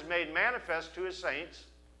now is made manifest to His saints,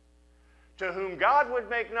 to whom God would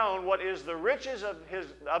make known what is the riches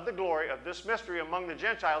of the glory of this mystery among the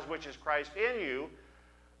Gentiles, which is Christ in you,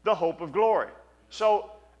 the hope of glory.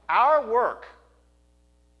 So our work,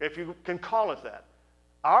 if you can call it that,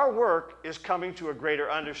 our work is coming to a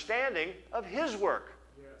greater understanding of His work.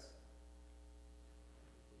 Yes.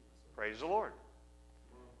 Praise the Lord.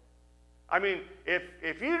 I mean,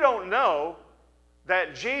 if you don't know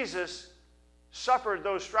that Jesus suffered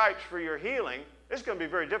those stripes for your healing, it's going to be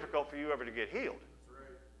very difficult for you ever to get healed. That's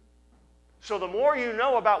right. So the more you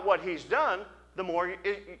know about what he's done, the more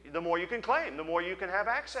you can claim, the more you can have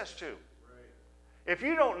access to. Right. If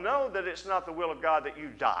you don't know that it's not the will of God that you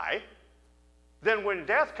die, then when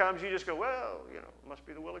death comes, you just go, well, you know, it must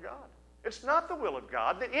be the will of God. It's not the will of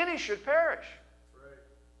God that any should perish.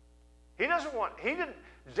 That's right.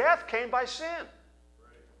 Death came by sin.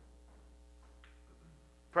 Right.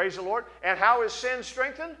 Praise the Lord. And how is sin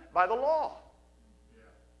strengthened? By the law. Yeah.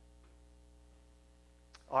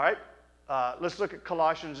 All right. Let's look at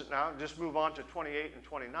Colossians now. Just move on to 28 and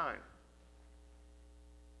 29.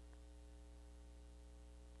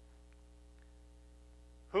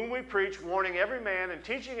 Whom we preach, warning every man and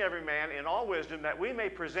teaching every man in all wisdom, that we may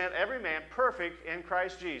present every man perfect in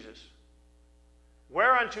Christ Jesus.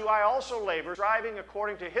 Whereunto I also labor, striving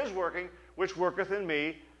according to his working, which worketh in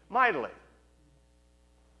me mightily.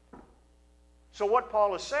 So what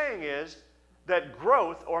Paul is saying is that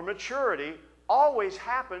growth or maturity always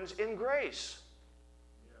happens in grace.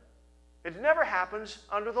 It never happens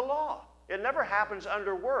under the law. It never happens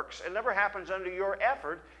under works. It never happens under your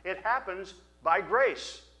effort. It happens by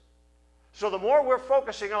grace. So the more we're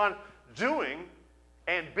focusing on doing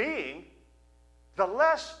and being, the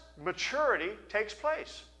less maturity takes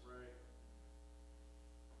place. Right.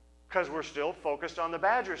 Because we're still focused on the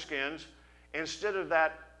badger skins instead of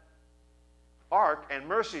that ark and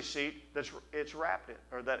mercy seat that is wrapped in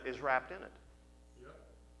it. Yep.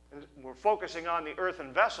 And we're focusing on the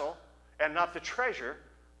earthen vessel and not the treasure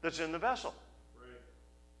that's in the vessel. Right.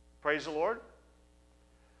 Praise the Lord.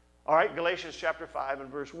 All right, Galatians chapter 5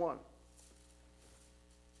 and verse 1.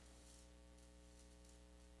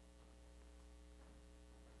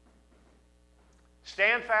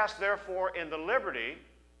 Stand fast, therefore, in the liberty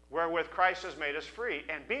wherewith Christ has made us free,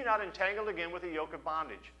 and be not entangled again with the yoke of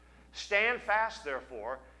bondage. Stand fast,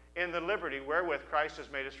 therefore, in the liberty wherewith Christ has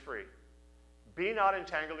made us free. Be not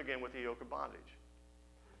entangled again with the yoke of bondage.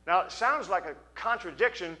 Now, it sounds like a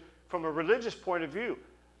contradiction from a religious point of view,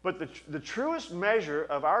 but the truest measure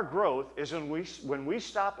of our growth is when we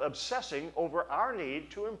stop obsessing over our need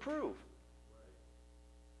to improve.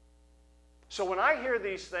 So when I hear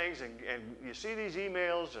these things and you see these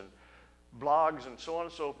emails and blogs and so on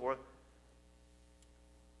and so forth,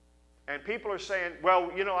 and people are saying,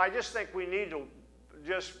 well, you know, I just think we need to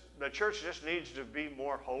the church just needs to be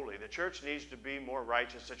more holy. The church needs to be more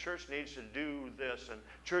righteous. The church needs to do this, and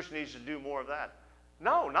the church needs to do more of that.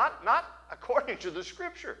 No, not according to the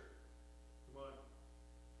Scripture. Come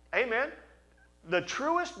on. Amen. The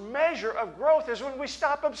truest measure of growth is when we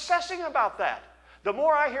stop obsessing about that. The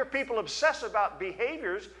more I hear people obsess about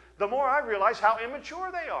behaviors, the more I realize how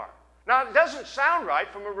immature they are. Now, it doesn't sound right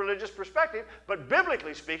from a religious perspective, but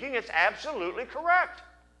biblically speaking, it's absolutely correct.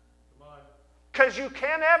 Come on. Because you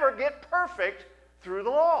can't ever get perfect through the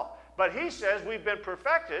law. But he says we've been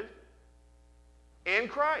perfected in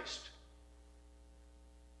Christ.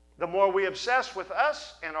 The more we obsess with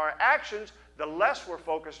us and our actions, the less we're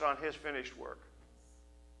focused on his finished work.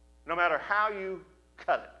 No matter how you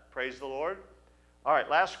cut it. Praise the Lord. All right,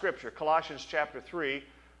 last scripture, Colossians chapter 3,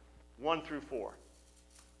 1 through 4.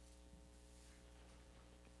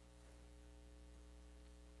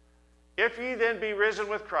 If ye then be risen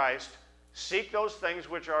with Christ, seek those things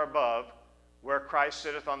which are above, where Christ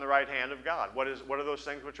sitteth on the right hand of God. What are those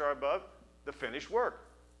things which are above? The finished work.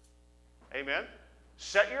 Amen?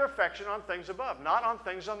 Set your affection on things above, not on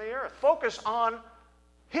things on the earth. Focus on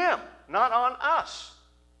him, not on us.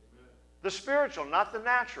 Amen. The spiritual, not the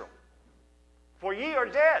natural. For ye are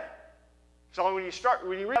dead. So when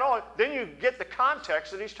you read it all, then you get the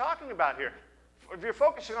context that he's talking about here. If you're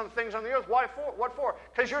focusing on the things on the earth, why for? What for?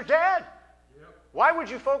 Because you're dead. Yep. Why would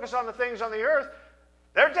you focus on the things on the earth?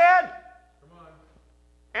 They're dead. Come on.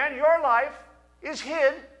 And your life is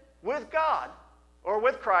hid with God, or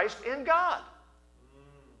with Christ in God.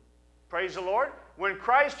 Praise the Lord. When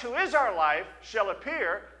Christ, who is our life, shall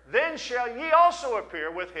appear, then shall ye also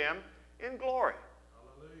appear with him in glory.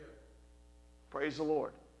 Hallelujah. Praise the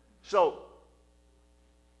Lord. So,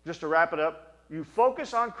 just to wrap it up, you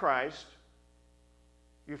focus on Christ,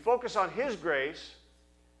 you focus on his grace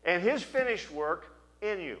and his finished work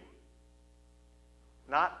in you.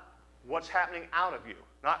 Not what's happening out of you,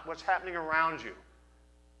 not what's happening around you.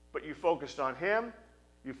 But you focused on him,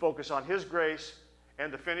 you focus on his grace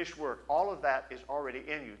and the finished work. All of that is already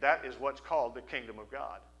in you. That is what's called the kingdom of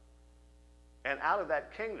God. And out of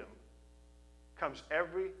that kingdom comes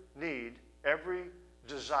every need, every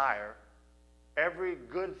desire, every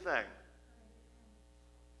good thing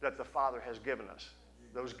that the Father has given us.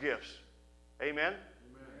 Those gifts. Amen?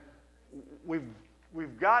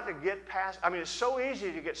 We've got to get past, I mean, it's so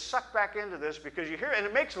easy to get sucked back into this because you hear, and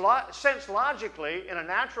it makes sense logically in a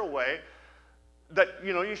natural way that,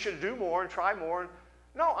 you know, you should do more and try more.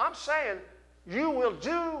 No, I'm saying you will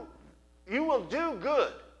do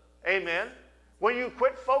good. Amen? When you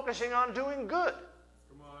quit focusing on doing good.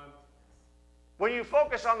 Come on. When you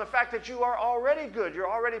focus on the fact that you are already good, you're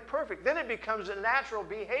already perfect, then it becomes a natural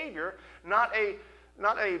behavior, not an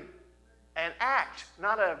act,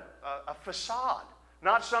 not a facade,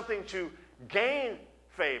 not something to gain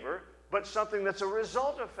favor, but something that's a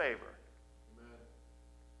result of favor.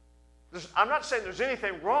 I'm not saying there's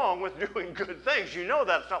anything wrong with doing good things. You know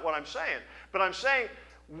that's not what I'm saying. But I'm saying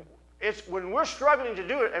it's when we're struggling to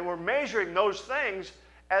do it and we're measuring those things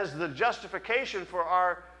as the justification for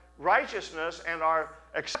our righteousness and our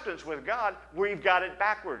acceptance with God, we've got it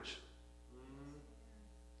backwards.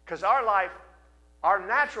 Because our life, our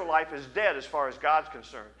natural life is dead as far as God's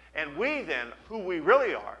concerned. And we then, who we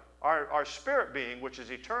really are, our spirit being, which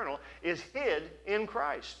is eternal, is hid in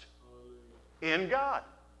Christ, in God.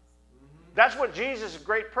 That's what Jesus'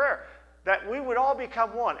 great prayer, that we would all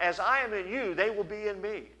become one. As I am in you, they will be in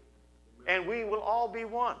me. And we will all be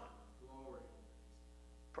one.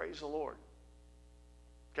 Praise the Lord.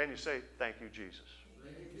 Can you say, thank you, Jesus?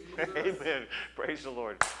 Thank you, Jesus. Amen. Praise the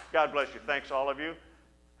Lord. God bless you. Thanks, all of you.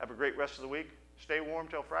 Have a great rest of the week. Stay warm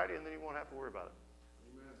till Friday, and then you won't have to worry about it.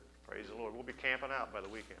 Amen. Praise the Lord. We'll be camping out by the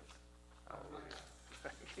weekend. Hallelujah.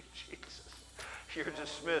 Thank you, Jesus. You're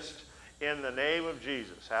dismissed in the name of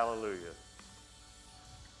Jesus. Hallelujah.